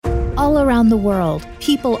All around the world,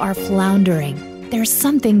 people are floundering. There's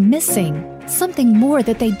something missing, something more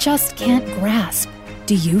that they just can't grasp.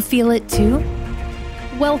 Do you feel it too?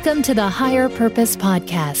 Welcome to the Higher Purpose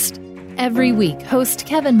Podcast. Every week, host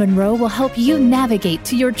Kevin Monroe will help you navigate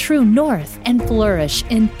to your true north and flourish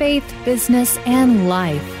in faith, business, and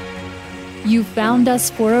life. You found us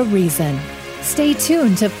for a reason. Stay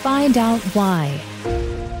tuned to find out why.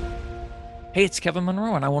 Hey, it's Kevin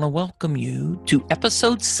Monroe, and I want to welcome you to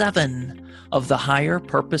episode 7 of the Higher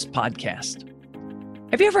Purpose Podcast.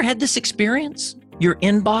 Have you ever had this experience? Your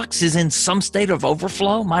inbox is in some state of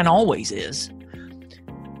overflow. Mine always is.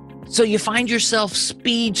 So you find yourself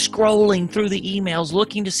speed scrolling through the emails,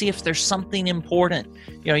 looking to see if there's something important.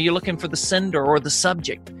 You know, you're looking for the sender or the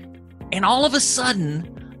subject. And all of a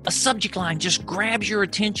sudden, a subject line just grabs your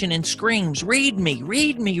attention and screams, "Read me,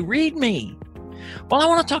 read me, read me." Well, I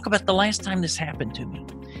want to talk about the last time this happened to me.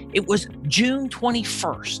 It was June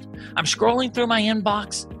 21st. I'm scrolling through my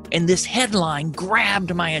inbox, and this headline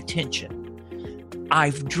grabbed my attention.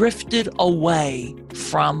 "I've drifted away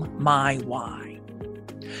from my why."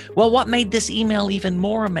 Well, what made this email even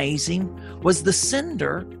more amazing was the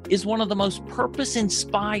sender is one of the most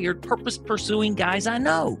purpose-inspired, purpose-pursuing guys I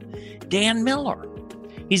know, Dan Miller.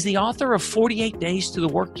 He's the author of 48 Days to the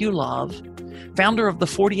Work You Love, founder of the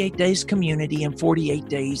 48 Days Community and 48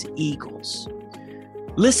 Days Eagles.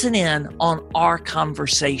 Listen in on our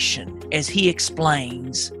conversation as he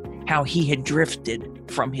explains how he had drifted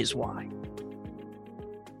from his why.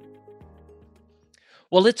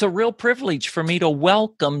 Well, it's a real privilege for me to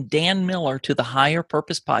welcome Dan Miller to the Higher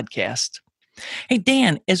Purpose Podcast. Hey,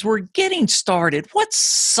 Dan, as we're getting started, what's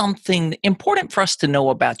something important for us to know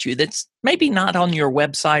about you that's maybe not on your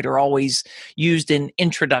website or always used in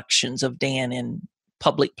introductions of Dan in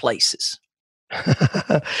public places?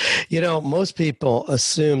 Most people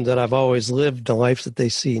assume that I've always lived the life that they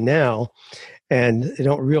see now, and they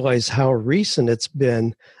don't realize how recent it's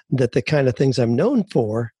been that the kind of things I'm known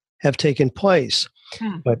for have taken place.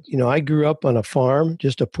 But, I grew up on a farm,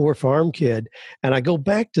 just a poor farm kid, and I go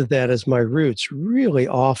back to that as my roots really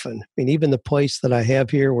often. I mean, even the place that I have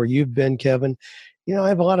here where you've been, Kevin, I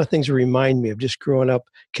have a lot of things that remind me of just growing up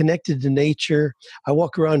connected to nature. I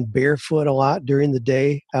walk around barefoot a lot during the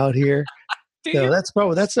day out here.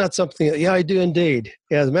 That's not something. Yeah, I do indeed.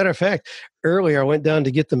 Yeah, as a matter of fact, earlier I went down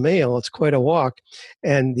to get the mail. It's quite a walk,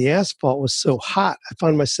 and the asphalt was so hot, I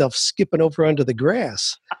found myself skipping over onto the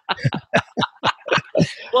grass.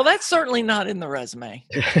 Well, that's certainly not in the resume.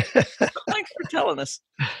 Thanks for telling us.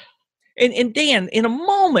 And Dan, in a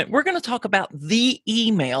moment, we're going to talk about the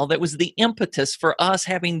email that was the impetus for us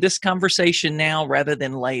having this conversation now rather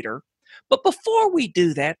than later. But before we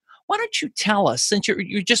do that, why don't you tell us, since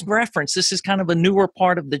you just referenced this is kind of a newer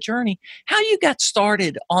part of the journey, how you got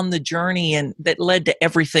started on the journey and that led to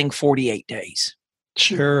everything 48 Days?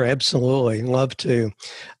 Sure, absolutely. Love to.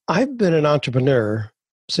 I've been an entrepreneur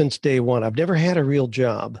since day one. I've never had a real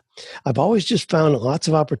job. I've always just found lots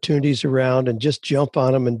of opportunities around and just jump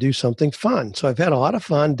on them and do something fun. So I've had a lot of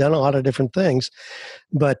fun, done a lot of different things.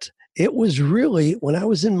 But it was really when I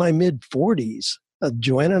was in my mid-40s,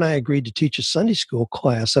 Joanna and I agreed to teach a Sunday school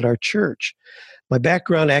class at our church. My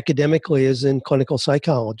background academically is in clinical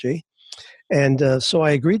psychology. And so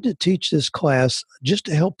I agreed to teach this class just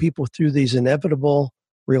to help people through these inevitable,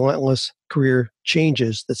 relentless career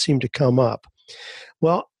changes that seem to come up.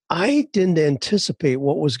 Well, I didn't anticipate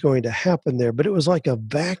what was going to happen there, but it was like a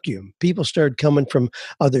vacuum. People started coming from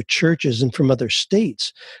other churches and from other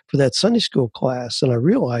states for that Sunday school class. And I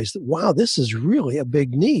realized that, wow, this is really a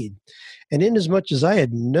big need. And in as much as I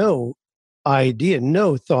had no idea,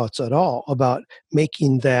 no thoughts at all about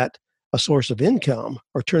making that a source of income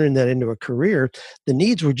or turning that into a career, the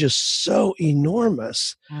needs were just so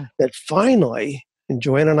enormous that finally, and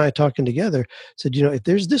Joanna and I talking together said, if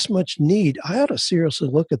there's this much need, I ought to seriously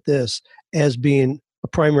look at this as being a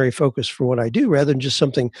primary focus for what I do rather than just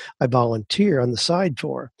something I volunteer on the side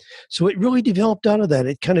for. So it really developed out of that.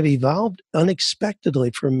 It kind of evolved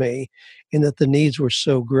unexpectedly for me in that the needs were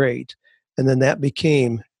so great. And then that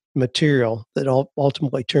became material that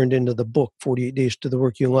ultimately turned into the book, 48 Days to the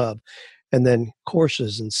Work You Love, and then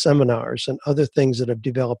courses and seminars and other things that have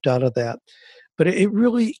developed out of that. But it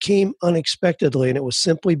really came unexpectedly, and it was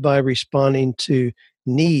simply by responding to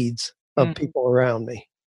needs of people around me.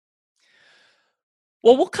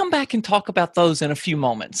 Well, we'll come back and talk about those in a few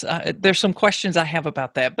moments. There's some questions I have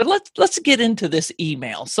about that, but let's get into this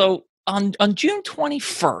email. So on June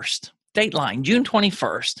 21st, Dateline, June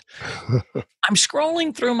 21st, I'm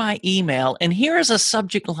scrolling through my email, and here is a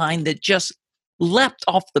subject line that just leapt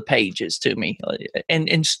off the pages to me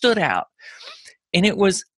and stood out. And it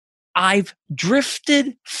was, I've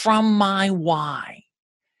drifted from my why.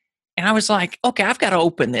 And I was like, okay, I've got to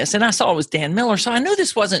open this. And I saw it was Dan Miller. So I knew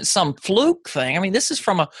this wasn't some fluke thing. I mean, this is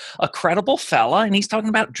from a credible fella, and he's talking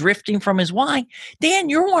about drifting from his why. Dan,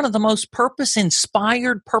 you're one of the most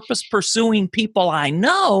purpose-inspired, purpose-pursuing people I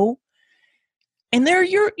know. And there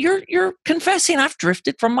you're confessing I've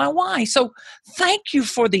drifted from my why. So thank you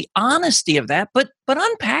for the honesty of that, but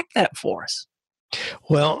unpack that for us.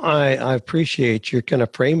 Well, I appreciate you're kind of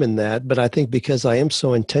framing that, but I think because I am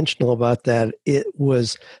so intentional about that, it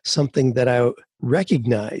was something that I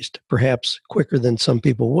recognized perhaps quicker than some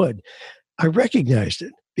people would. I recognized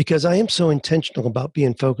it because I am so intentional about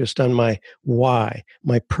being focused on my why,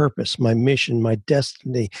 my purpose, my mission, my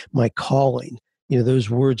destiny, my calling, those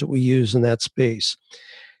words that we use in that space.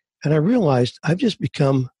 And I realized I've just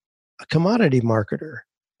become a commodity marketer.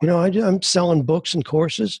 I'm selling books and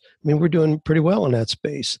courses. I mean, we're doing pretty well in that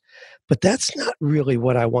space. But that's not really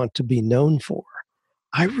what I want to be known for.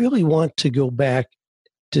 I really want to go back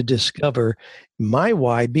to discover my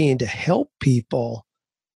why being to help people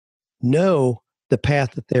know the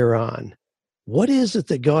path that they're on. What is it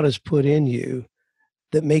that God has put in you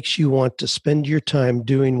that makes you want to spend your time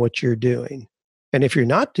doing what you're doing? And if you're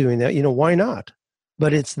not doing that, why not?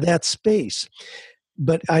 But it's that space.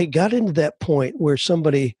 But I got into that point where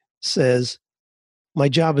somebody says, my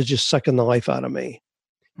job is just sucking the life out of me.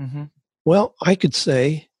 Mm-hmm. Well, I could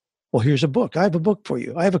say, well, here's a book. I have a book for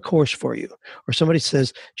you. I have a course for you. Or somebody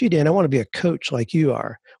says, gee, Dan, I want to be a coach like you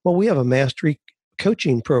are. Well, we have a mastery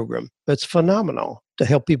coaching program that's phenomenal to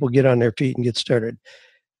help people get on their feet and get started.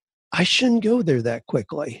 I shouldn't go there that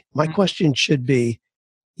quickly. My question should be,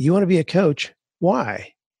 you want to be a coach?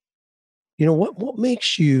 Why? What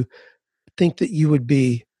makes you think that you would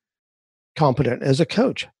be competent as a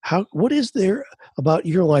coach? What is there about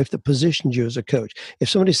your life that positions you as a coach? If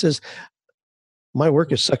somebody says, my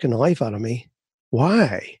work is sucking the life out of me,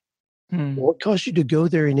 why? What caused you to go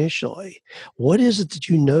there initially? What is it that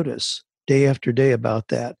you notice day after day about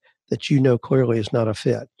that clearly is not a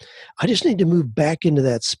fit? I just need to move back into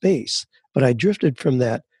that space. But I drifted from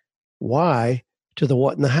that why to the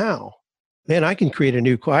what and the how. Man, I can create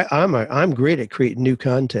I'm great at creating new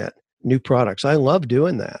content, new products. I love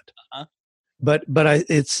doing that. Uh-huh. But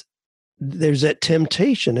there's that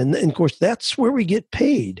temptation. And of course, that's where we get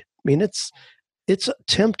paid. I mean, it's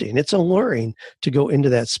tempting. It's alluring to go into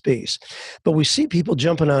that space. But we see people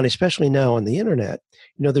jumping on, especially now on the internet,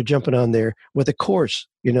 they're jumping on there with a course,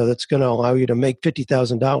 that's going to allow you to make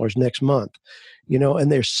 $50,000 next month,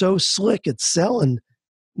 and they're so slick at selling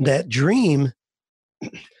that dream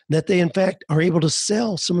that they, in fact, are able to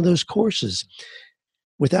sell some of those courses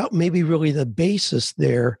without maybe really the basis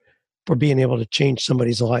there for being able to change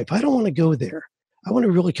somebody's life. I don't want to go there. I want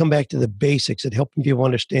to really come back to the basics and helping people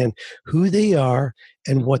understand who they are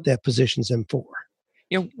and what that positions them for.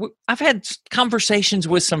 I've had conversations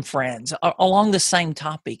with some friends along the same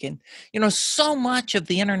topic. And, so much of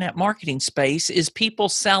the internet marketing space is people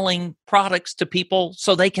selling products to people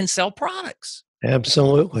so they can sell products.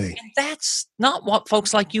 Absolutely. And that's not what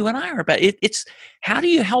folks like you and I are about. It's how do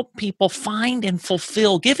you help people find and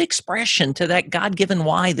fulfill, give expression to that God-given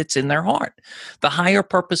why that's in their heart, the higher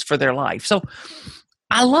purpose for their life. So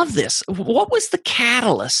I love this. What was the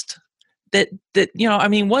catalyst that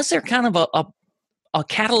was there kind of a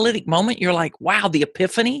catalytic moment? You're like, wow, the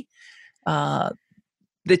epiphany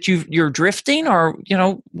that you're drifting, or,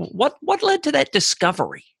 what led to that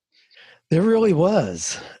discovery? There really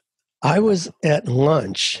was. I was at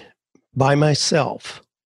lunch by myself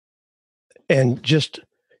and just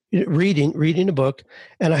reading a book,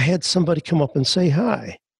 and I had somebody come up and say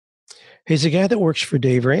hi. He's a guy that works for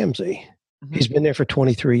Dave Ramsey. Mm-hmm. He's been there for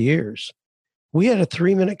 23 years. We had a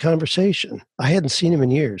 3-minute conversation. I hadn't seen him in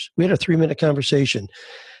years. We had a 3-minute conversation,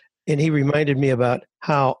 and he reminded me about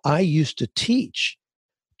how I used to teach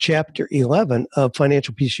Chapter 11 of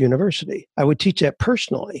Financial Peace University. I would teach that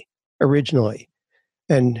personally, originally.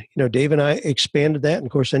 And, Dave and I expanded that. And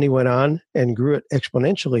of course, then he went on and grew it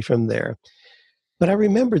exponentially from there. But I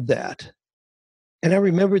remembered that. And I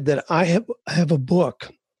remembered that I have a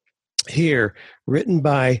book here written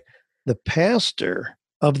by the pastor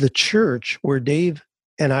of the church where Dave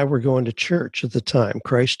and I were going to church at the time,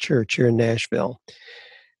 Christ Church here in Nashville.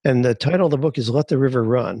 And the title of the book is Let the River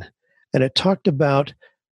Run. And it talked about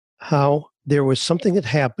how there was something that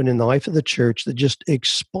happened in the life of the church that just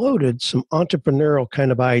exploded some entrepreneurial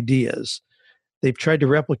kind of ideas. They've tried to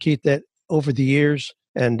replicate that over the years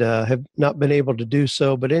and have not been able to do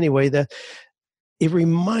so. But anyway, it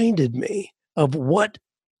reminded me of what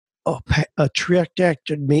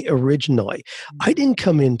attracted me originally. I didn't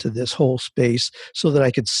come into this whole space so that I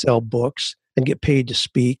could sell books and get paid to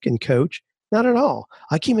speak and coach. Not at all.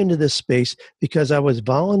 I came into this space because I was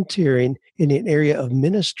volunteering in an area of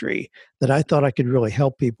ministry that I thought I could really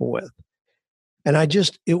help people with. And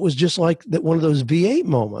it was just like that, one of those V8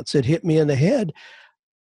 moments. It hit me in the head.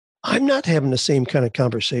 I'm not having the same kind of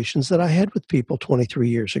conversations that I had with people 23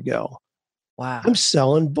 years ago. Wow. I'm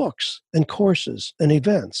selling books and courses and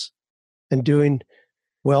events and doing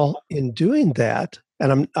well in doing that.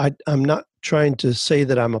 And I'm not trying to say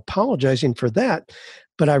that I'm apologizing for that,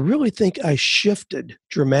 but I really think I shifted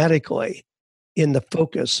dramatically in the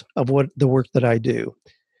focus of what the work that I do.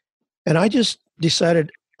 And I just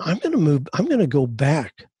decided I'm going to go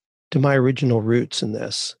back to my original roots in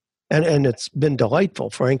this. And it's been delightful,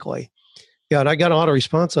 frankly. Yeah, and I got a lot of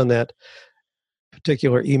response on that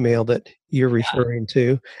particular email that you're referring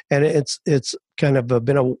to. And it's kind of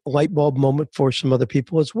been a light bulb moment for some other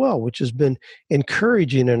people as well, which has been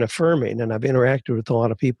encouraging and affirming. And I've interacted with a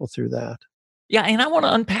lot of people through that. Yeah, and I want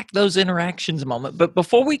to unpack those interactions a moment. But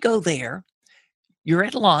before we go there, you're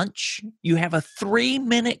at lunch, you have a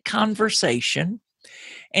 3-minute conversation,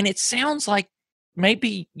 and it sounds like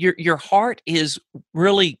maybe your heart is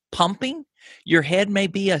really pumping, your head may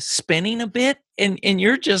be spinning a bit, and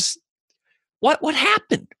you're just, what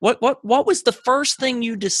happened? What was the first thing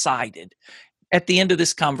you decided at the end of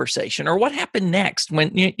this conversation, or what happened next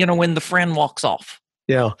when when the friend walks off?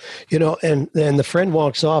 Yeah, and the friend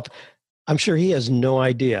walks off. I'm sure he has no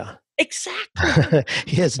idea. Exactly.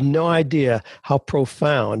 He has no idea how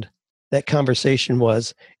profound that conversation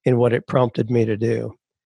was and what it prompted me to do.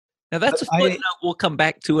 Now, that's a footnote we'll come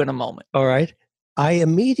back to in a moment. All right. I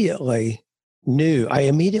immediately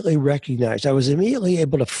recognized, I was immediately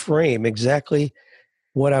able to frame exactly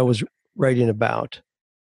what I was writing about.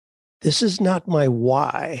 This is not my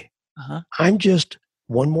why. Uh-huh. I'm just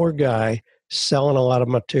one more guy selling a lot of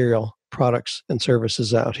material, products, and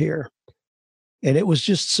services out here. And it was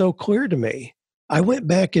just so clear to me. I went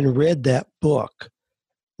back and read that book,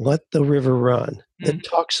 Let the River Run, that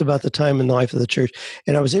talks about the time in the life of the church.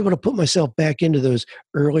 And I was able to put myself back into those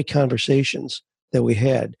early conversations that we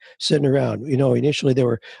had sitting around. Initially there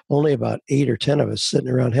were only about 8 or 10 of us sitting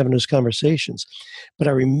around having those conversations. But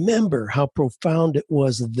I remember how profound it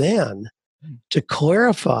was then to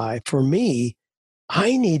clarify for me,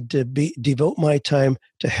 I need to devote my time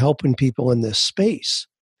to helping people in this space.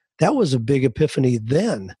 That was a big epiphany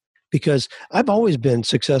then, because I've always been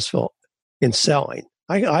successful in selling.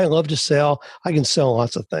 I love to sell. I can sell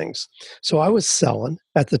lots of things. So I was selling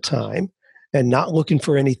at the time and not looking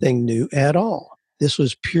for anything new at all. This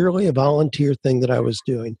was purely a volunteer thing that I was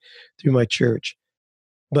doing through my church.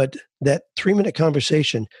 But that 3-minute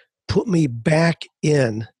conversation put me back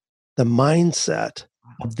in the mindset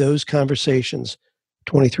of those conversations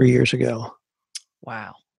 23 years ago.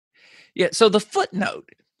 Wow. Yeah. So the footnote,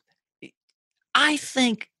 I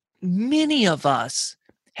think many of us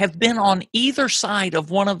have been on either side of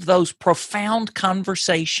one of those profound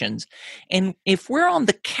conversations. And if we're on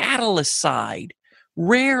the catalyst side,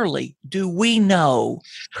 rarely do we know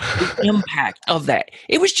the impact of that.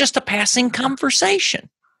 It was just a passing conversation.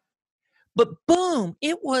 But boom,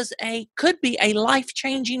 it could be a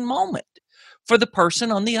life-changing moment for the person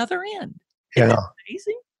on the other end. Isn't that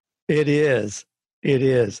amazing? It is. It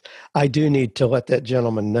is. I do need to let that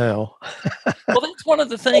gentleman know. Well, that's one of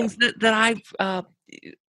the things that I've,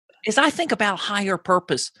 as I think about higher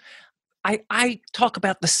purpose, I talk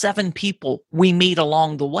about the 7 people we meet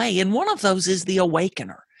along the way. And one of those is the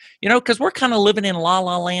awakener, because we're kind of living in la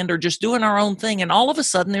la land or just doing our own thing. And all of a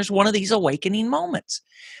sudden there's one of these awakening moments.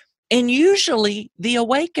 And usually the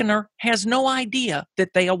awakener has no idea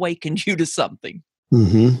that they awakened you to something.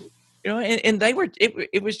 Mm-hmm. And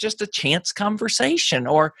it was just a chance conversation,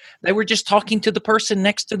 or they were just talking to the person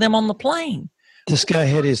next to them on the plane. This guy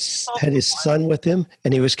had his son with him,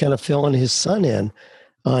 and he was kind of filling his son in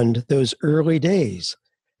on those early days.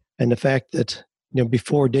 And the fact that,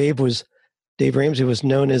 before Dave Ramsey was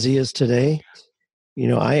known as he is today,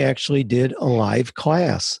 I actually did a live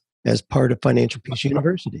class as part of Financial Peace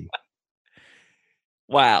University.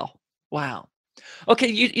 Wow. Okay,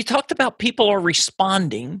 you talked about people are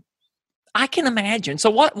responding. I can imagine. So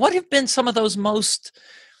what have been some of those most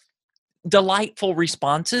delightful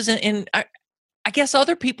responses? And I guess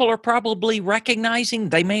other people are probably recognizing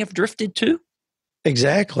they may have drifted too.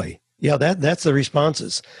 Exactly. Yeah, that's the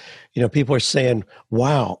responses. People are saying,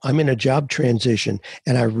 wow, I'm in a job transition,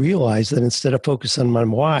 and I realize that instead of focusing on my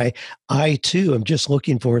why, I too am just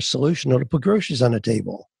looking for a solution to put groceries on the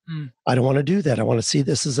table. I don't want to do that. I want to see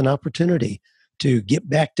this as an opportunity to get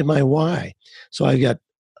back to my why. So I've got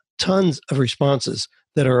tons of responses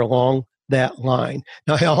that are along that line.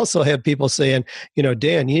 Now, I also have people saying,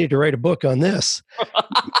 Dan, you need to write a book on this.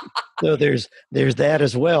 So there's that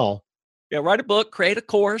as well. Yeah, write a book, create a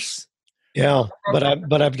course. Yeah,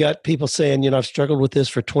 but I've got people saying, I've struggled with this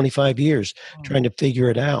for 25 years, trying to figure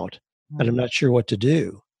it out, but I'm not sure what to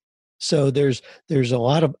do. So there's a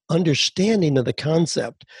lot of understanding of the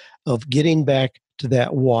concept of getting back to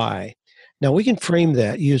that why. Now we can frame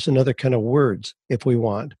that, use another kind of words if we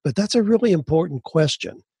want, but that's a really important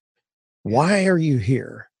question. Why are you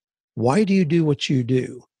here? Why do you do what you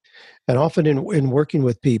do? And often in working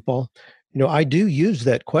with people, I do use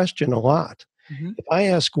that question a lot. Mm-hmm. If I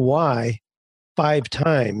ask why 5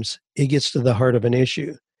 times, it gets to the heart of an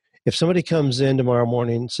issue. If somebody comes in tomorrow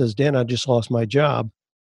morning and says, Dan, I just lost my job.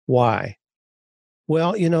 Why?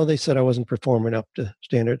 Well, they said I wasn't performing up to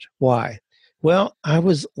standards. Why? Well, I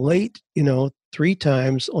was late, 3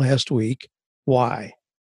 times last week. Why?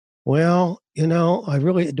 Well, I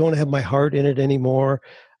really don't have my heart in it anymore.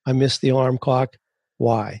 I missed the alarm clock.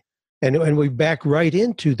 Why? And we back right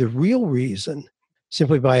into the real reason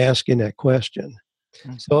simply by asking that question.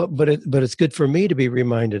 Mm-hmm. So, but it's good for me to be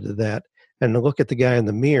reminded of that and to look at the guy in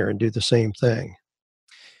the mirror and do the same thing.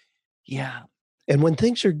 Yeah. And when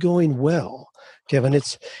things are going well, Kevin,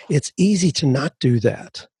 it's easy to not do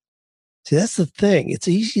that. See, that's the thing. It's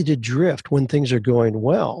easy to drift when things are going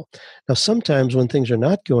well. Now, sometimes when things are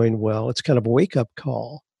not going well, it's kind of a wake-up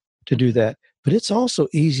call to do that. But it's also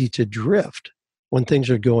easy to drift when things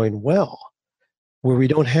are going well, where we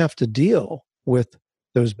don't have to deal with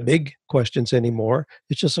those big questions anymore.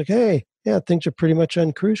 It's just like, hey, yeah, things are pretty much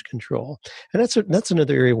on cruise control. And that's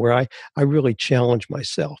another area where I really challenge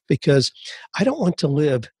myself, because I don't want to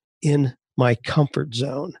live in my comfort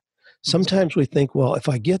zone. Sometimes we think, well, if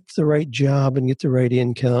I get the right job and get the right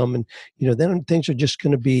income, and then things are just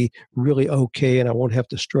going to be really okay and I won't have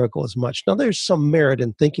to struggle as much. Now, there's some merit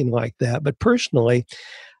in thinking like that, but personally,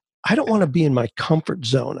 I don't want to be in my comfort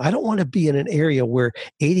zone. I don't want to be in an area where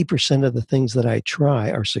 80% of the things that I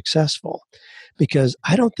try are successful, because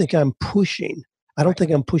I don't think I'm pushing. I don't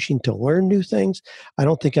think I'm pushing to learn new things. I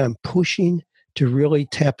don't think I'm pushing to really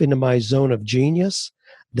tap into my zone of genius.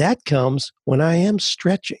 That comes when I am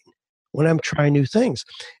stretching, when I'm trying new things.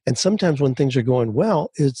 And sometimes when things are going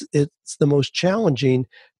well, it's the most challenging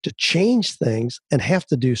to change things and have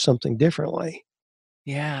to do something differently.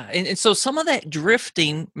 Yeah. And so some of that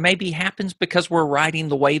drifting maybe happens because we're riding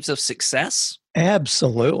the waves of success.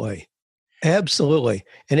 Absolutely. Absolutely.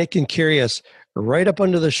 And it can carry us right up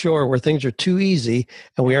under the shore where things are too easy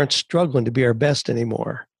and we aren't struggling to be our best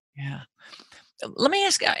anymore. Yeah. Let me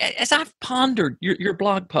ask, as I've pondered your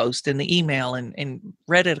blog post and the email and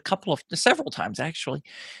read it several times actually,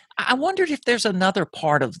 I wondered if there's another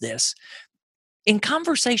part of this. In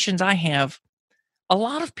conversations I have, a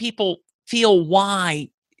lot of people feel why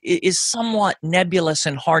is somewhat nebulous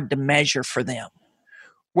and hard to measure for them,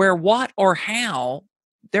 where what or how,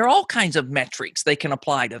 there are all kinds of metrics they can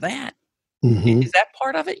apply to that. Mm-hmm. Is that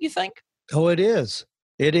part of it, you think? Oh, it is.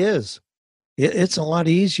 It is. It's a lot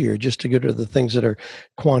easier just to go to the things that are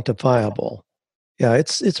quantifiable. Yeah,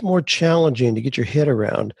 it's more challenging to get your head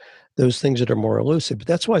around those things that are more elusive. But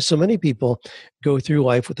that's why so many people go through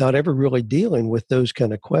life without ever really dealing with those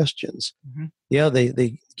kind of questions. Mm-hmm. Yeah,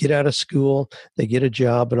 they get out of school, they get a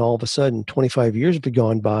job, and all of a sudden 25 years have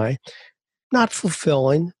gone by, not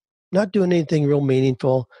fulfilling, not doing anything real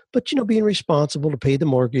meaningful, but, being responsible to pay the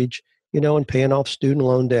mortgage, and paying off student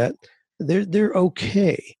loan debt. They're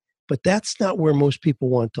okay. But that's not where most people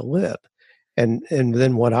want to live. And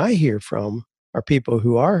then what I hear from are people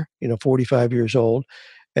who are, 45 years old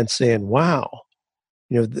and saying, wow,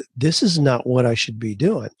 this is not what I should be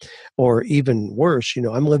doing. Or even worse,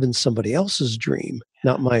 I'm living somebody else's dream,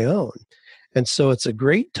 not my own. And so it's a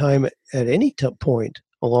great time at any point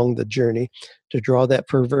along the journey to draw that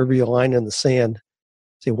proverbial line in the sand.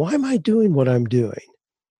 Say, why am I doing what I'm doing?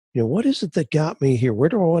 What is it that got me here? Where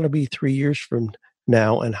do I want to be 3 years from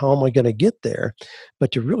now, and how am I going to get there?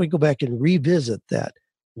 But to really go back and revisit that,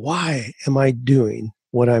 why am I doing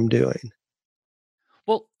what I'm doing?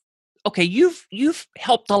 Well, okay, you've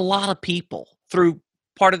helped a lot of people through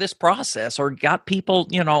part of this process, or got people,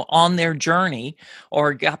 on their journey,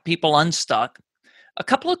 or got people unstuck. A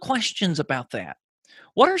couple of questions about that.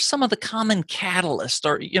 What are some of the common catalysts,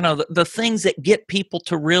 or, the things that get people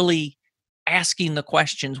to really asking the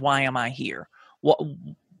questions, why am I here?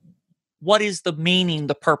 What is the meaning,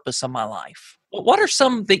 the purpose of my life? What are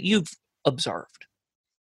some that you've observed?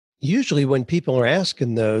 Usually when people are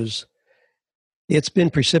asking those, it's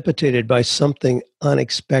been precipitated by something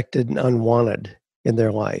unexpected and unwanted in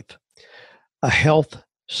their life. A health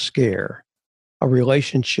scare, a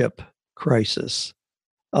relationship crisis,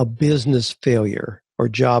 a business failure or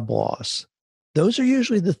job loss. Those are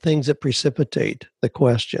usually the things that precipitate the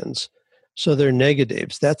questions. So they're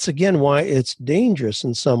negatives. That's again why it's dangerous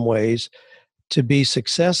in some ways to be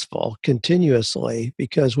successful continuously,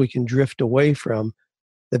 because we can drift away from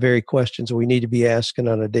the very questions we need to be asking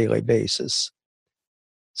on a daily basis.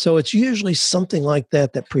 So it's usually something like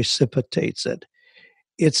that that precipitates it.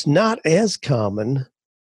 It's not as common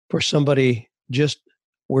for somebody just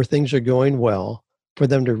where things are going well, for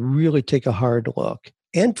them to really take a hard look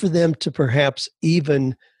and for them to perhaps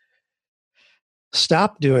even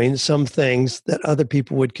stop doing some things that other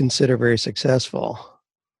people would consider very successful.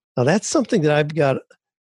 Now, that's something that I've got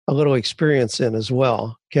a little experience in as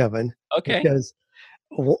well, Kevin. Okay. Because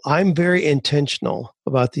I'm very intentional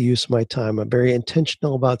about the use of my time. I'm very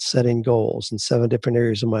intentional about setting goals in 7 different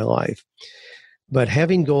areas of my life. But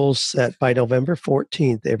having goals set by November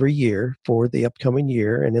 14th every year for the upcoming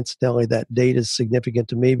year, and incidentally, that date is significant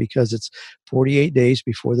to me because it's 48 days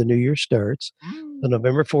before the new year starts. So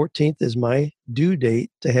November 14th is my due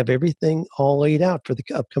date to have everything all laid out for the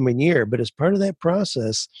upcoming year. But as part of that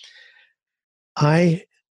process, I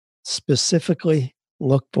specifically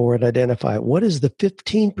look for and identify what is the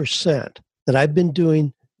 15% that I've been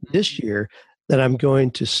doing this year that I'm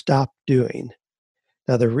going to stop doing.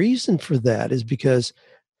 Now, the reason for that is because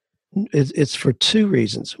it's for 2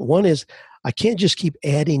 reasons. One is I can't just keep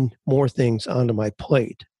adding more things onto my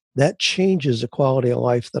plate. That changes the quality of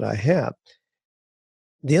life that I have.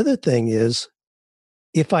 The other thing is,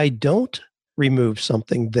 if I don't remove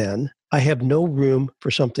something, then I have no room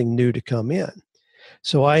for something new to come in.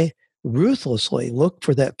 So I ruthlessly look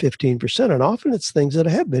for that 15%. And often it's things that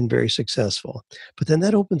have been very successful. But then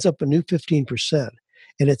that opens up a new 15%.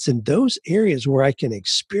 And it's in those areas where I can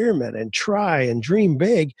experiment and try and dream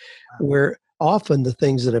big, where often the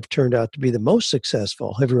things that have turned out to be the most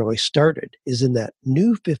successful have really started, is in that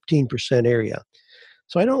new 15% area.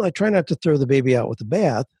 So I try not to throw the baby out with the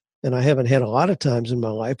bath. And I haven't had a lot of times in my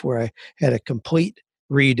life where I had a complete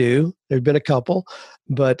redo. There've been a couple,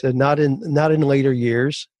 but not in later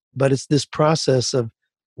years. But it's this process of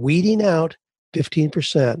weeding out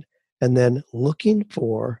 15% and then looking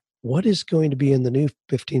for what is going to be in the new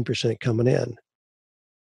 15% coming in.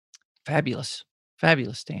 Fabulous.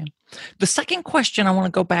 Fabulous, Dan. The second question, I want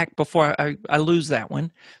to go back before I lose that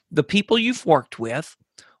one. The people you've worked with,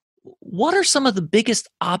 what are some of the biggest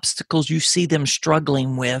obstacles you see them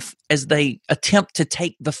struggling with as they attempt to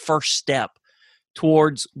take the first step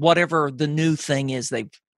towards whatever the new thing is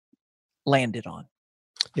they've landed on?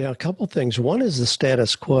 Yeah, a couple things. One is the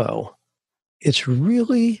status quo. It's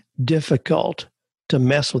really difficult to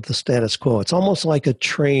mess with the status quo. It's almost like a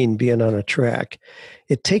train being on a track.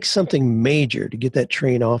 It takes something major to get that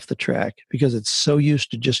train off the track because it's so used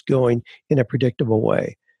to just going in a predictable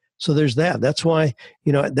way. So there's that. That's why,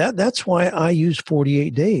 that's why I use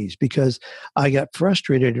 48 days, because I got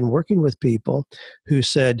frustrated in working with people who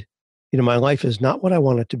said, my life is not what I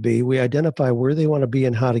want it to be. We identify where they want to be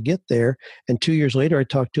and how to get there. And 2 years later, I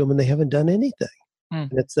talk to them and they haven't done anything.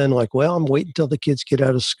 And it's then like, well, I'm waiting until the kids get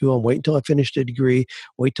out of school. I'm waiting until I finish the degree.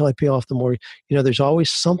 Wait till I pay off the mortgage. There's always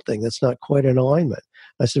something that's not quite in alignment.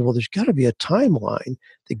 I said, well, there's got to be a timeline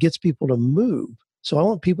that gets people to move. So I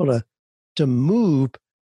want people to move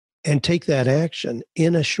and take that action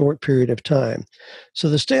in a short period of time. So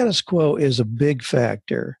the status quo is a big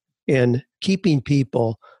factor in keeping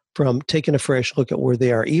people from taking a fresh look at where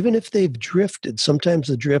they are. Even if they've drifted, sometimes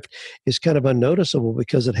the drift is kind of unnoticeable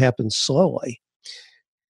because it happens slowly.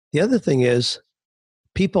 The other thing is,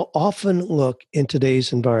 people often look in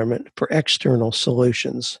today's environment for external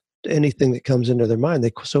solutions to anything that comes into their mind.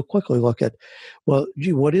 They so quickly look at, well,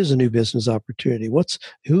 gee, what is a new business opportunity?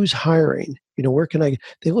 Who's hiring? Where can I?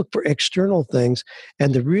 They look for external things,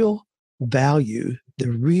 and the real value,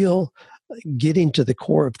 the real getting to the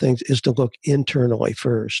core of things is to look internally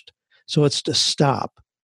first. So it's to stop,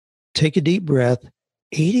 take a deep breath.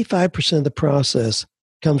 85% of the process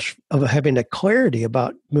comes of having a clarity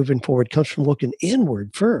about moving forward, comes from looking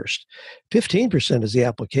inward first. 15% is the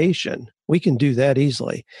application. We can do that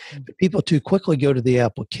easily. But people too quickly go to the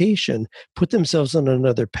application, put themselves on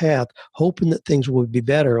another path, hoping that things will be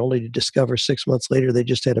better, only to discover 6 months later they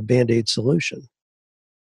just had a Band-Aid solution.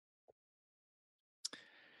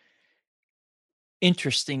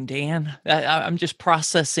 Interesting, Dan. I'm just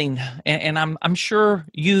processing, and I'm sure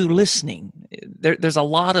you listening. There's a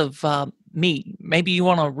lot of meat. Maybe you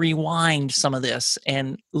want to rewind some of this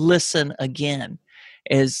and listen again,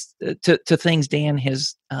 as to things Dan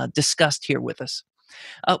has discussed here with us.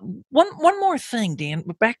 One more thing, Dan.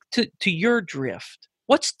 Back to your drift.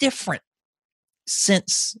 What's different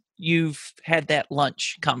since you've had that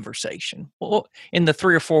lunch conversation? Well, in the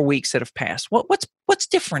 3 or 4 weeks that have passed, what's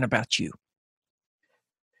different about you?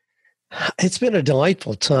 It's been a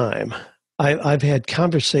delightful time. I've had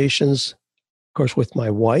conversations, of course, with my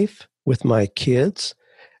wife, with my kids,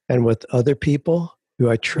 and with other people who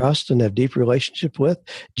I trust and have deep relationship with,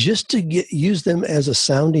 just to use them as a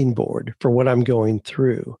sounding board for what I'm going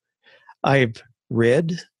through. I've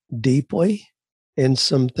read deeply in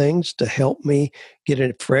some things to help me get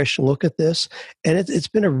a fresh look at this, and it's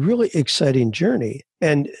been a really exciting journey.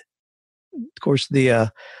 And of course, the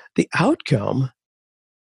outcome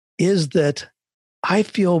is that I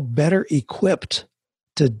feel better equipped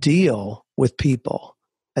to deal with people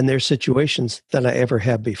and their situations than I ever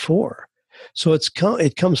have before. So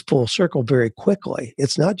it comes full circle very quickly.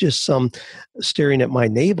 It's not just some staring at my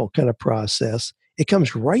navel kind of process. It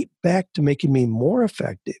comes right back to making me more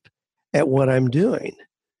effective at what I'm doing.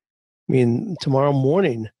 I mean, tomorrow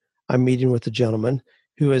morning, I'm meeting with a gentleman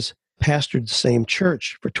who has pastored the same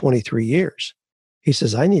church for 23 years. He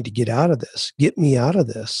says, I need to get out of this. Get me out of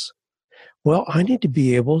this. Well, I need to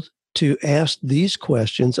be able to ask these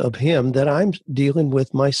questions of him that I'm dealing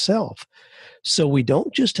with myself. So we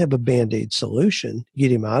don't just have a Band-Aid solution,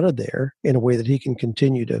 get him out of there in a way that he can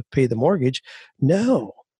continue to pay the mortgage.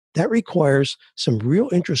 No, that requires some real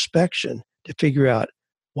introspection to figure out,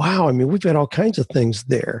 wow, I mean, we've got all kinds of things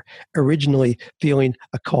there. Originally feeling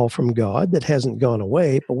a call from God that hasn't gone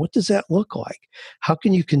away, but what does that look like? How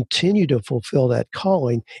can you continue to fulfill that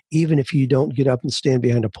calling even if you don't get up and stand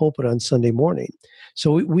behind a pulpit on Sunday morning?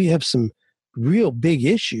 So we have some real big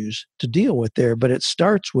issues to deal with there, but it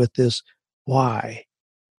starts with this why.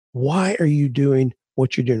 Why are you doing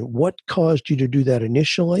what you're doing? What caused you to do that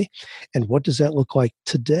initially? And what does that look like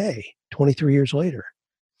today, 23 years later?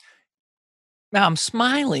 Now, I'm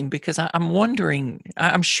smiling because I'm wondering,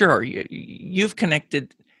 I'm sure you've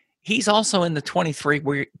connected. He's also in the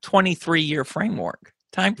 23-year framework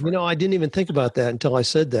time frame. You know, I didn't even think about that until I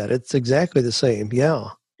said that. It's exactly the same. Yeah.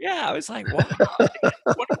 Yeah, I was like, wow, 23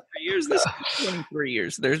 years, this is 23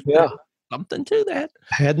 years. There's something to that.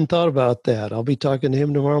 Hadn't thought about that. I'll be talking to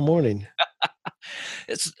him tomorrow morning.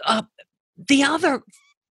 It's the other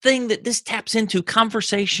thing that this taps into,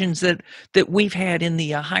 conversations that we've had in the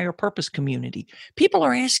higher purpose community. People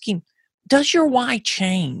are asking, does your why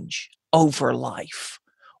change over life?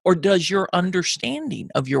 Or does your understanding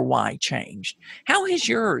of your why change? How has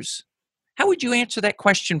yours? How would you answer that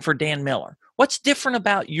question for Dan Miller? What's different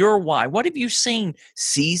about your why? What have you seen,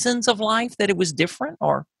 seasons of life that it was different?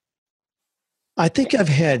 Or I think I've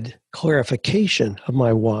had clarification of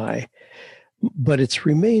my why, but it's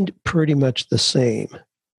remained pretty much the same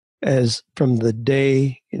as from the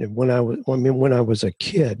day, when I was a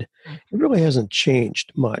kid. It really hasn't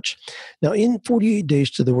changed much. Now, in 48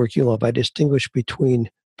 Days to the Work You Love, I distinguish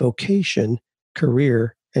between vocation,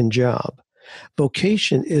 career, and job.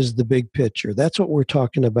 Vocation is the big picture. That's what we're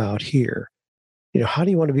talking about here. How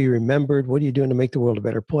do you want to be remembered? What are you doing to make the world a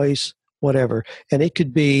better place? Whatever. And it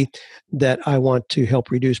could be that I want to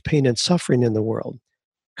help reduce pain and suffering in the world.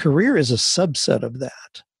 Career is a subset of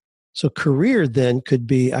that. So career then could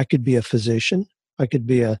be, I could be a physician, I could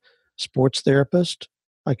be a sports therapist,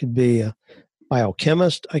 I could be a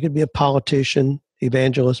biochemist, I could be a politician,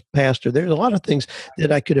 evangelist, pastor. There's a lot of things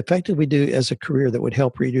that I could effectively do as a career that would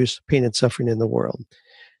help reduce pain and suffering in the world.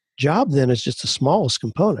 Job then is just the smallest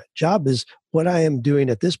component. Job is what I am doing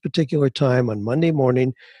at this particular time on Monday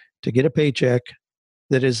morning to get a paycheck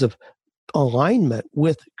that is of alignment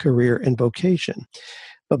with career and vocation.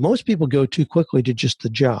 But most people go too quickly to just the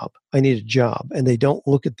job. I need a job, and they don't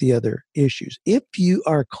look at the other issues. If you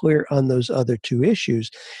are clear on those other two issues,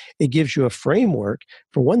 it gives you a framework.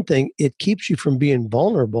 For one thing, it keeps you from being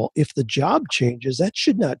vulnerable. If the job changes, that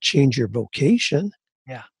should not change your vocation.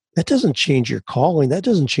 Yeah. That doesn't change your calling. That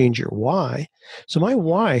doesn't change your why. So my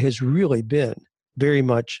why has really been very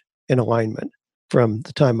much in alignment from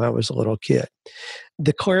the time I was a little kid.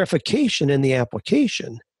 The clarification and the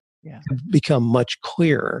application have become much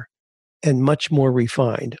clearer and much more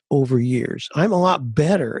refined over years. I'm a lot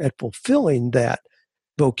better at fulfilling that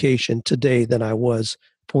vocation today than I was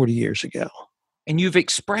 40 years ago. And you've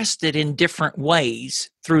expressed it in different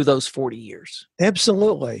ways through those 40 years.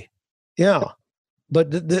 Absolutely. Yeah.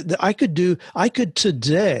 But I could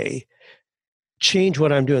today change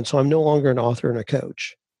what I'm doing. So I'm no longer an author and a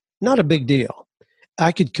coach. Not a big deal.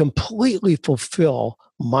 I could completely fulfill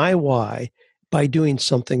my why by doing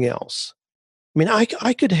something else. I mean,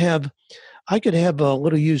 I could have a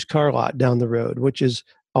little used car lot down the road, which is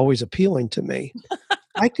always appealing to me.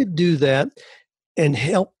 I could do that and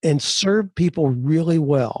help and serve people really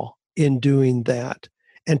well in doing that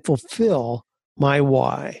and fulfill my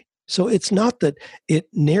why. So it's not that it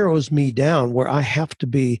narrows me down where I have to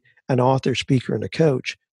be an author, speaker, and a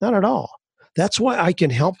coach. Not at all. That's why I can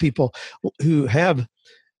help people who have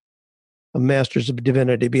a Master's of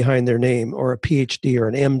Divinity behind their name, or a PhD, or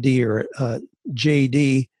an MD, or a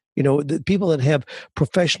JD. The people that have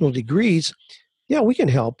professional degrees, yeah, we can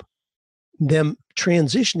help them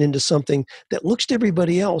transition into something that looks to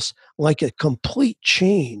everybody else like a complete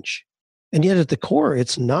change. And yet at the core,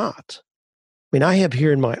 it's not. I mean, I have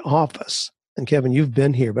here in my office, and Kevin, you've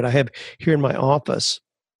been here, but I have here in my office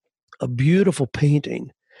a beautiful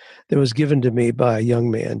painting that was given to me by a young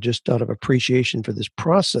man just out of appreciation for this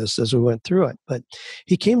process as we went through it. But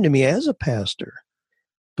he came to me as a pastor,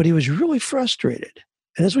 but he was really frustrated.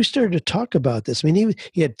 And as we started to talk about this, I mean,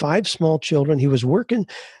 he had 5 small children. He was working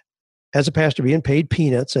as a pastor, being paid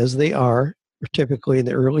peanuts, as they are typically in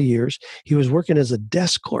the early years. He was working as a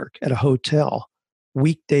desk clerk at a hotel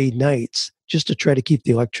weekday nights just to try to keep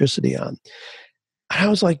the electricity on. And I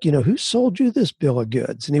was like, who sold you this bill of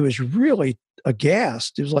goods? And he was really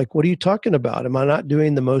aghast. He was like, what are you talking about? Am I not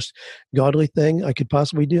doing the most godly thing I could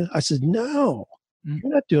possibly do? I said, no,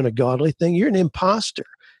 you're not doing a godly thing. You're an imposter.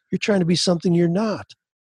 You're trying to be something you're not.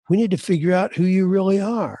 We need to figure out who you really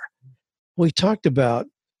are. Well, he talked about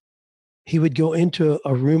he would go into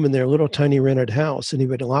a room in their little tiny rented house, and he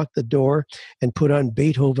would lock the door and put on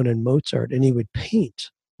Beethoven and Mozart, and he would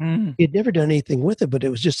paint. He had never done anything with it, but it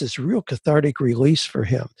was just this real cathartic release for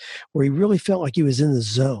him, where he really felt like he was in the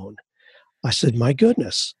zone. I said, my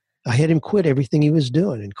goodness. I had him quit everything he was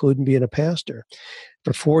doing, including being a pastor.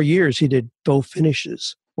 For 4 years, he did faux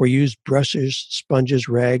finishes, or used brushes, sponges,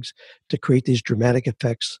 rags to create these dramatic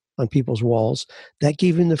effects on people's walls. That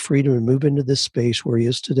gave him the freedom to move into this space where he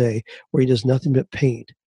is today, where he does nothing but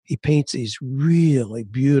paint. He paints these really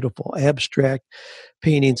beautiful abstract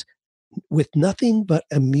paintings with nothing but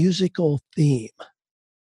a musical theme.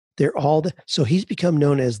 They're all so he's become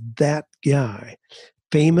known as that guy.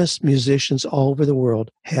 Famous musicians all over the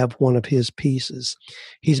world have one of his pieces.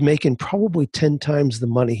 He's making probably 10 times the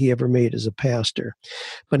money he ever made as a pastor.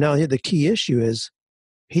 But now the key issue is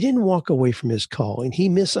he didn't walk away from his calling. He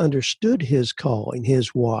misunderstood his calling, his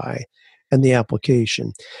why, and the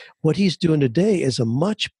application. What he's doing today is a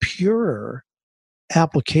much purer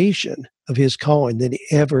application of his calling than he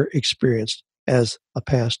ever experienced as a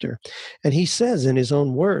pastor. And he says in his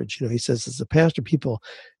own words, he says, as a pastor, people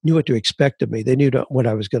knew what to expect of me. They knew what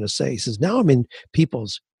I was going to say. He says, now I'm in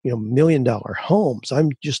people's, $1 million homes.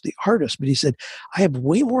 I'm just the artist. But he said, I have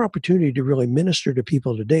way more opportunity to really minister to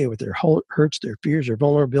people today with their hurts, their fears, their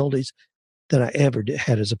vulnerabilities than I ever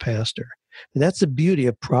had as a pastor. And that's the beauty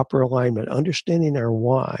of proper alignment, understanding our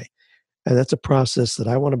why. And that's a process that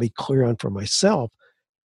I want to be clear on for myself.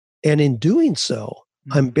 And in doing so,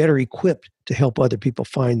 I'm better equipped to help other people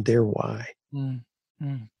find their why.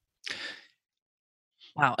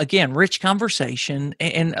 Wow. Again, rich conversation,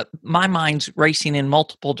 and my mind's racing in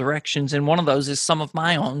multiple directions. And one of those is some of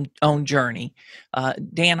my own journey.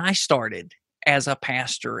 Dan, I started as a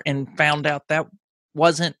pastor and found out that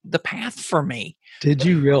wasn't the path for me. Did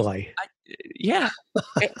you really? Yeah.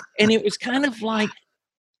 And it was kind of like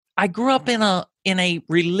I grew up in a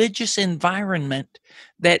religious environment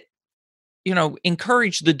that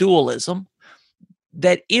encourage the dualism,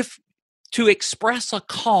 that if to express a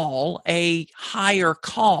call, a higher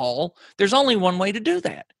call, there's only one way to do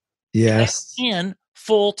that. Yes. In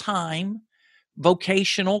full-time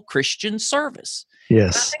vocational Christian service.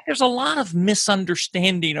 Yes. And I think there's a lot of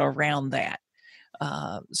misunderstanding around that.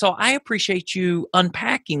 So I appreciate you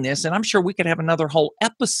unpacking this, and I'm sure we could have another whole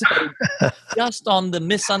episode just on the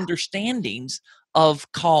misunderstandings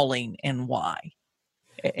of calling and why.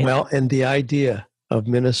 And the idea of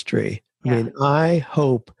ministry. Yeah. I mean, I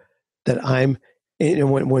hope that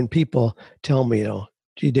when people tell me,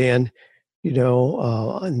 gee, Dan,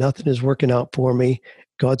 nothing is working out for me.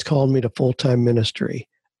 God's called me to full-time ministry.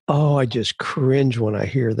 Oh, I just cringe when I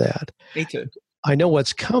hear that. Me too. I know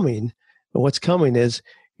what's coming, but what's coming is,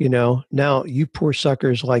 now you poor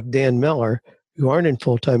suckers like Dan Miller who aren't in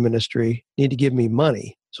full-time ministry need to give me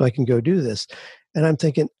money so I can go do this. And I'm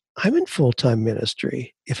thinking, I'm in full-time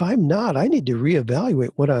ministry. If I'm not, I need to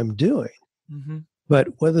reevaluate what I'm doing. Mm-hmm. But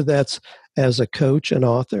whether that's as a coach, an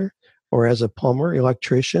author, or as a plumber,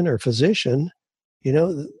 electrician, or physician,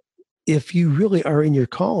 if you really are in your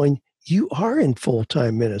calling, you are in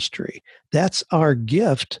full-time ministry. That's our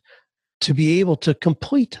gift to be able to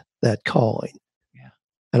complete that calling. Yeah.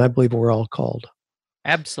 And I believe we're all called.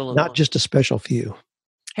 Absolutely. Not just a special few.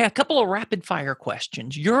 Hey, a couple of rapid fire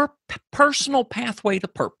questions. Your personal pathway to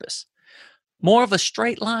purpose, more of a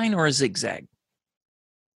straight line or a zigzag?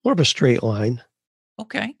 More of a straight line.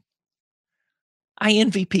 Okay. I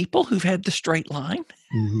envy people who've had the straight line.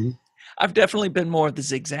 Mm-hmm. I've definitely been more of the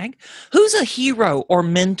zigzag. Who's a hero or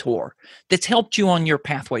mentor that's helped you on your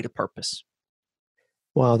pathway to purpose?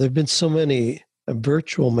 Wow, there have been so many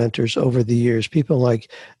virtual mentors over the years, people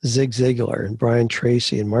like Zig Ziglar and Brian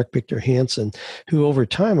Tracy and Mark Victor Hansen, who over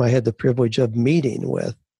time I had the privilege of meeting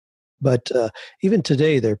with. But even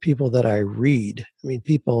today, there are people that I read. I mean,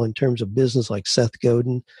 people in terms of business like Seth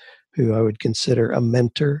Godin, who I would consider a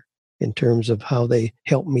mentor in terms of how they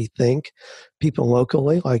help me think. People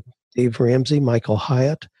locally like Dave Ramsey, Michael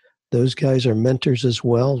Hyatt. Those guys are mentors as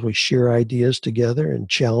well. We share ideas together and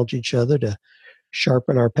challenge each other to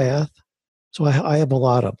sharpen our path. So I have a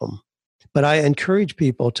lot of them. But I encourage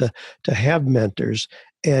people to have mentors,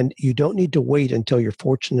 and you don't need to wait until you're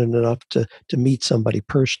fortunate enough to meet somebody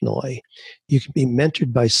personally. You can be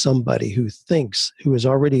mentored by somebody who has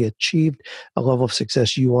already achieved a level of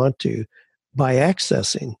success you want to by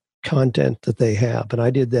accessing content that they have. And I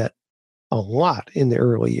did that a lot in the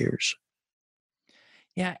early years.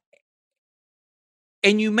 Yeah.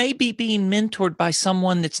 And you may be being mentored by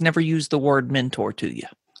someone that's never used the word mentor to you.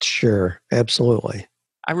 Sure, absolutely.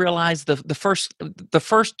 I realized the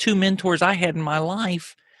first two mentors I had in my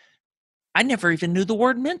life, I never even knew the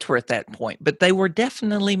word mentor at that point, but they were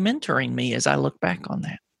definitely mentoring me as I look back on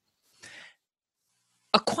that.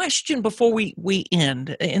 A question before we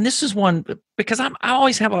end, and this is one because I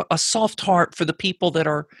always have a soft heart for the people that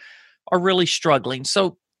are really struggling.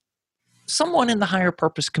 So someone in the higher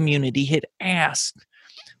purpose community had asked,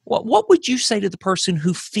 what would you say to the person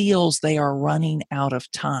who feels they are running out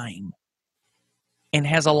of time and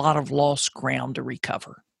has a lot of lost ground to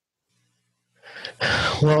recover?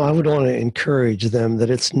 Well, I would want to encourage them that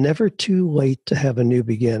it's never too late to have a new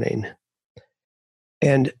beginning.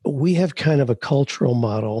 And we have kind of a cultural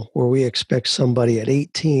model where we expect somebody at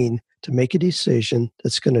 18 to make a decision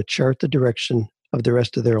that's going to chart the direction of the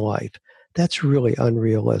rest of their life. That's really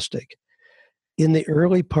unrealistic. In the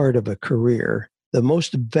early part of a career, the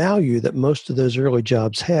most value that most of those early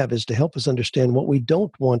jobs have is to help us understand what we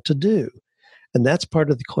don't want to do. And that's part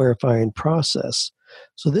of the clarifying process.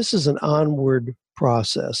 So this is an onward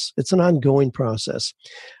process. It's an ongoing process.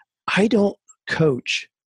 I don't coach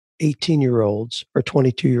 18-year-olds or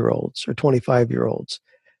 22-year-olds or 25-year-olds.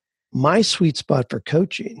 My sweet spot for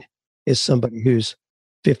coaching is somebody who's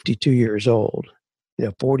 52 years old,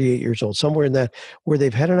 48 years old, somewhere in that, where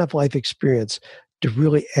they've had enough life experience to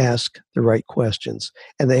really ask the right questions.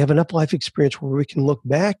 And they have enough life experience where we can look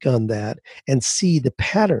back on that and see the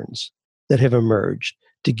patterns that have emerged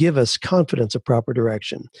to give us confidence of proper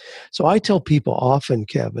direction. So I tell people often,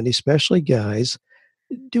 Kevin, especially guys,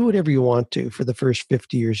 do whatever you want to for the first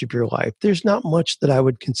 50 years of your life. There's not much that I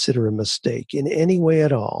would consider a mistake in any way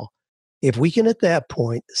at all. If we can at that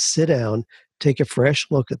point sit down, take a fresh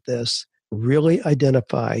look at this, really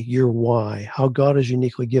identify your why, how God has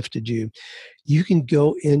uniquely gifted you, you can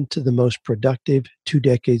go into the most productive 2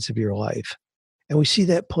 decades of your life. And we see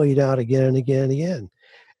that played out again and again and again.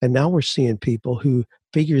 And now we're seeing people who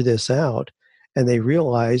figure this out and they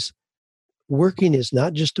realize working is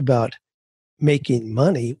not just about making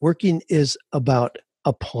money. Working is about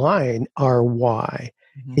applying our why,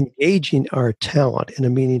 engaging our talent in a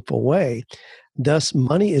meaningful way. Thus,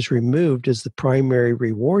 money is removed as the primary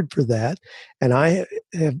reward for that. And I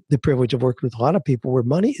have the privilege of working with a lot of people where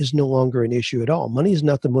money is no longer an issue at all. Money is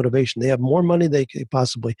not the motivation. They have more money they could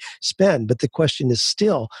possibly spend. But the question is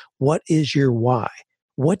still, what is your why?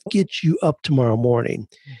 What gets you up tomorrow morning?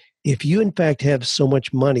 If you, in fact, have so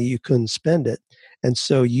much money, you couldn't spend it. And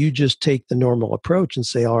so you just take the normal approach and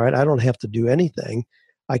say, all right, I don't have to do anything.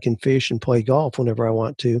 I can fish and play golf whenever I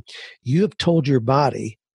want to. You have told your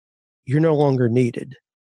body you're no longer needed.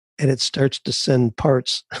 And it starts to send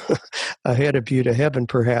parts ahead of you to heaven,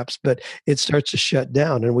 perhaps, but it starts to shut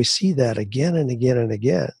down. And we see that again and again and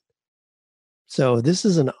again. So this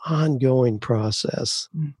is an ongoing process,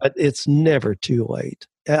 but it's never too late.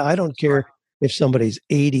 I don't care if somebody's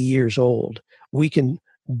 80 years old. We can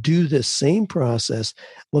do this same process,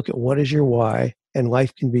 look at what is your why, and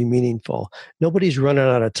life can be meaningful. Nobody's running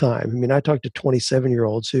out of time. I mean, I talk to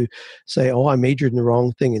 27-year-olds who say, oh, I majored in the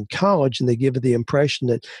wrong thing in college, and they give the impression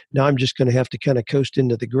that now I'm just going to have to kind of coast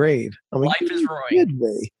into the grave. I mean, life is ruined.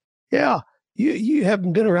 Yeah. You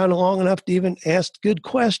haven't been around long enough to even ask good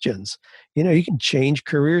questions. You can change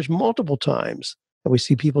careers multiple times. And we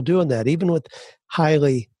see people doing that, even with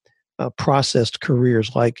highly processed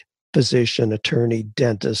careers like physician, attorney,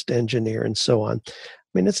 dentist, engineer, and so on. I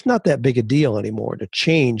mean, it's not that big a deal anymore to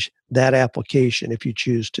change that application if you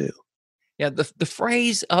choose to. Yeah, the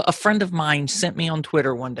phrase a friend of mine sent me on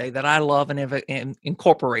Twitter one day that I love and have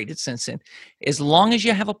incorporated since then: as long as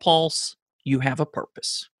you have a pulse, you have a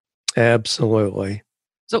purpose. Absolutely.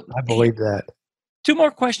 So I believe that. Two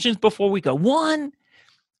more questions before we go. One,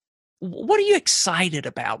 what are you excited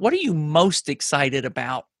about? What are you most excited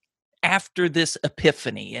about after this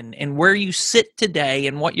epiphany and where you sit today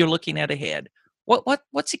and what you're looking at ahead?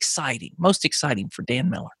 What's exciting, most exciting for Dan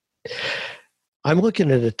Miller? I'm looking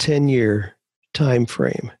at a 10-year time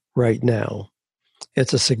frame right now.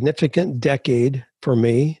 It's a significant decade for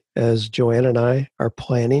me as Joanne and I are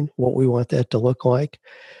planning what we want that to look like.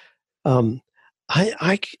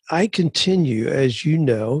 I continue, as you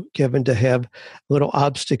know, Kevin, to have little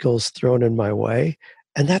obstacles thrown in my way.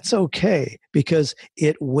 And that's okay, because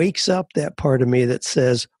it wakes up that part of me that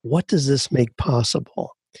says, what does this make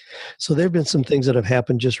possible? So there have been some things that have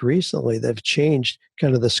happened just recently that have changed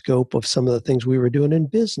kind of the scope of some of the things we were doing in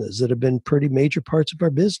business that have been pretty major parts of our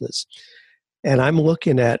business. And I'm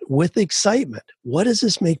looking at, with excitement, what does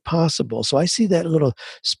this make possible? So I see that little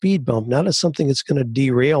speed bump not as something that's going to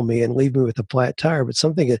derail me and leave me with a flat tire, but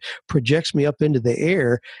something that projects me up into the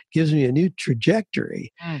air, gives me a new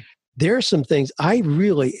trajectory. There are some things I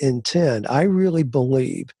really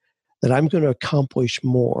believe that I'm going to accomplish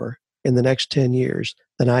more in the next 10 years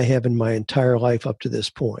than I have in my entire life up to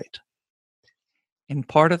this point. And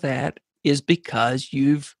part of that is because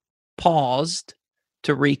you've paused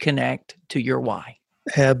to reconnect to your why.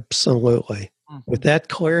 Absolutely. Mm-hmm. With that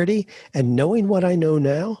clarity and knowing what I know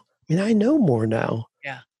now, I mean, I know more now.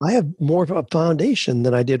 Yeah. I have more of a foundation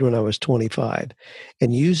than I did when I was 25.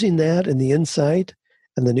 And using that and the insight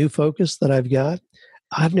and the new focus that I've got,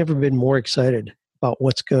 I've never been more excited about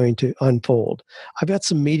what's going to unfold. I've got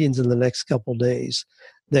some meetings in the next couple of days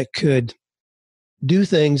that could do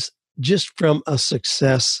things just from a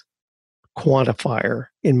success quantifier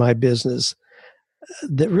in my business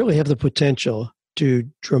that really have the potential to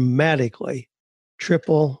dramatically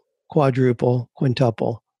triple, quadruple,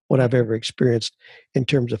 quintuple what I've ever experienced in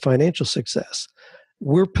terms of financial success.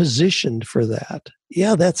 We're positioned for that.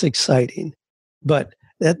 Yeah, that's exciting. But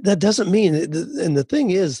that doesn't mean, and the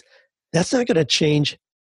thing is, that's not going to change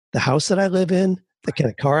the house that I live in, the kind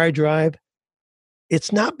of car I drive.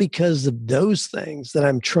 It's not because of those things that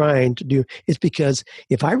I'm trying to do. It's because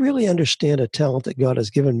if I really understand a talent that God has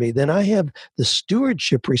given me, then I have the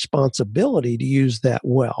stewardship responsibility to use that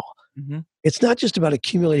well. Mm-hmm. It's not just about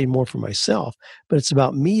accumulating more for myself, but it's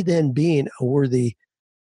about me then being a worthy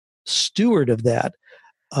steward of that,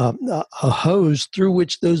 a hose through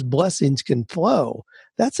which those blessings can flow.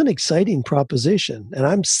 That's an exciting proposition. And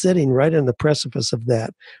I'm sitting right on the precipice of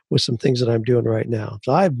that with some things that I'm doing right now.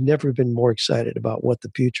 So I've never been more excited about what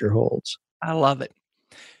the future holds. I love it.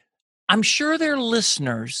 I'm sure there are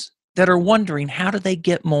listeners that are wondering, how do they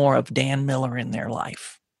get more of Dan Miller in their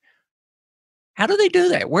life? How do they do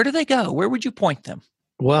that? Where do they go? Where would you point them?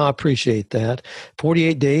 Well, I appreciate that.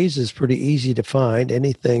 48 Days is pretty easy to find.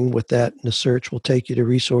 Anything with that in the search will take you to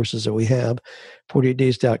resources that we have.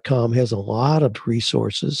 48days.com has a lot of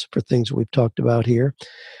resources for things we've talked about here.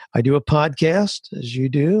 I do a podcast, as you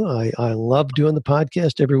do. I love doing the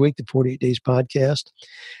podcast every week, the 48 Days podcast.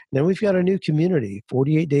 And then we've got a new community,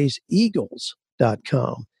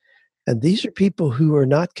 48dayseagles.com. And these are people who are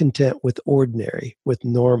not content with ordinary, with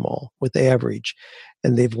normal, with average.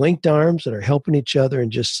 And they've linked arms and are helping each other in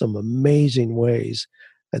just some amazing ways.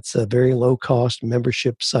 That's a very low-cost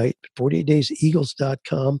membership site,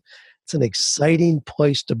 48dayseagles.com. It's an exciting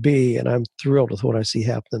place to be, and I'm thrilled with what I see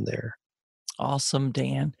happening there. Awesome,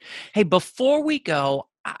 Dan. Hey, before we go,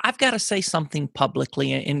 I've got to say something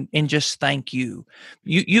publicly and just thank you.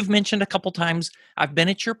 You've mentioned a couple times I've been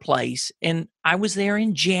at your place, and I was there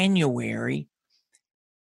in January.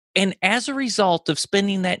 And as a result of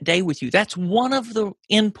spending that day with you, that's one of the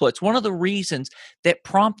inputs, one of the reasons that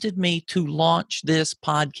prompted me to launch this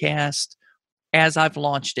podcast as I've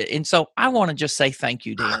launched it. And so I want to just say thank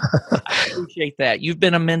you, Dan. I appreciate that. You've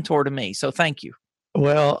been a mentor to me, so thank you.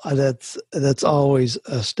 Well, that's always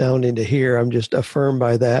astounding to hear. I'm just affirmed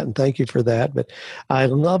by that, and thank you for that. But I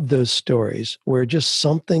love those stories where just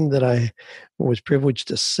something that I was privileged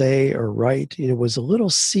to say or write, was a little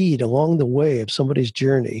seed along the way of somebody's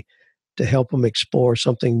journey to help them explore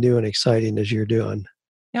something new and exciting as you're doing.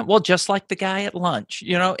 Yeah, well, just like the guy at lunch,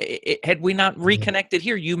 had we not reconnected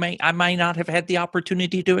here, I might not have had the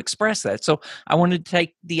opportunity to express that. So I wanted to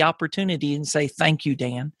take the opportunity and say thank you,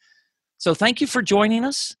 Dan. So thank you for joining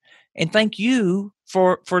us, and thank you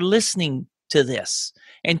for listening to this.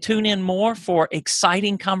 And tune in more for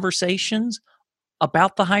exciting conversations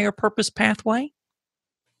about the higher purpose pathway.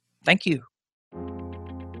 Thank you.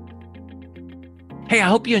 Hey, I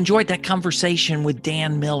hope you enjoyed that conversation with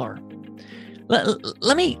Dan Miller.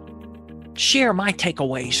 Let me share my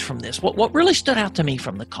takeaways from this. What really stood out to me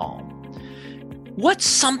from the call? What's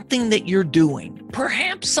something that you're doing?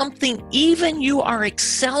 Perhaps something even you are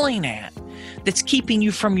excelling at that's keeping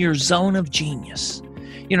you from your zone of genius.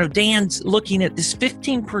 You know, Dan's looking at this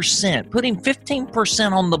 15%, putting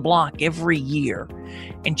 15% on the block every year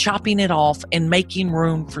and chopping it off and making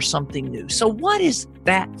room for something new. So what is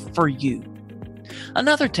that for you?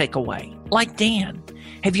 Another takeaway, like Dan,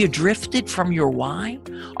 have you drifted from your why?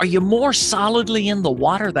 Are you more solidly in the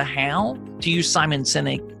water, the how, to use Simon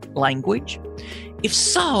Sinek language? If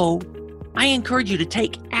so, I encourage you to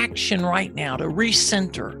take action right now to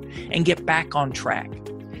recenter and get back on track.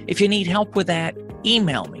 If you need help with that,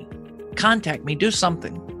 email me, contact me, do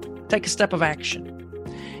something, take a step of action.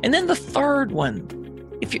 And then the third one,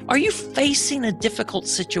 are you facing a difficult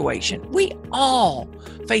situation? We all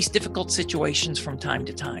face difficult situations from time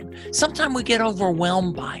to time. Sometimes we get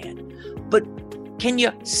overwhelmed by it, but can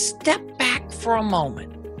you step back for a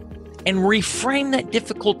moment and reframe that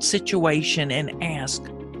difficult situation and ask,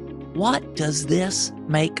 what does this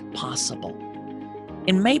make possible?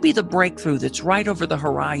 And maybe the breakthrough that's right over the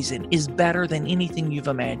horizon is better than anything you've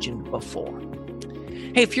imagined before.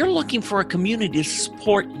 Hey, if you're looking for a community to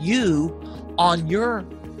support you on your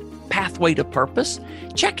pathway to purpose,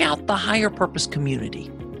 check out the Higher Purpose community.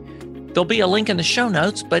 There'll be a link in the show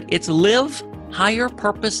notes, but it's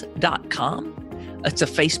livehigherpurpose.com. It's a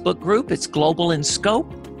Facebook group. It's global in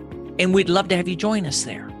scope, and we'd love to have you join us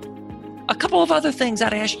there. A couple of other things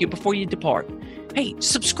I'd ask you before you depart. Hey,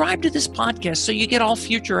 subscribe to this podcast so you get all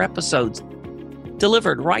future episodes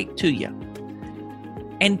delivered right to you.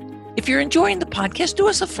 And if you're enjoying the podcast, do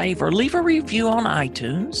us a favor, leave a review on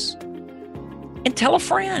iTunes and tell a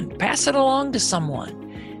friend, pass it along to someone,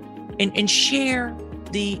 and share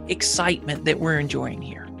the excitement that we're enjoying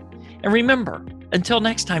here. And remember, until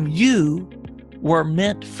next time, you were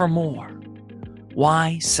meant for more.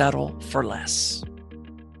 Why settle for less?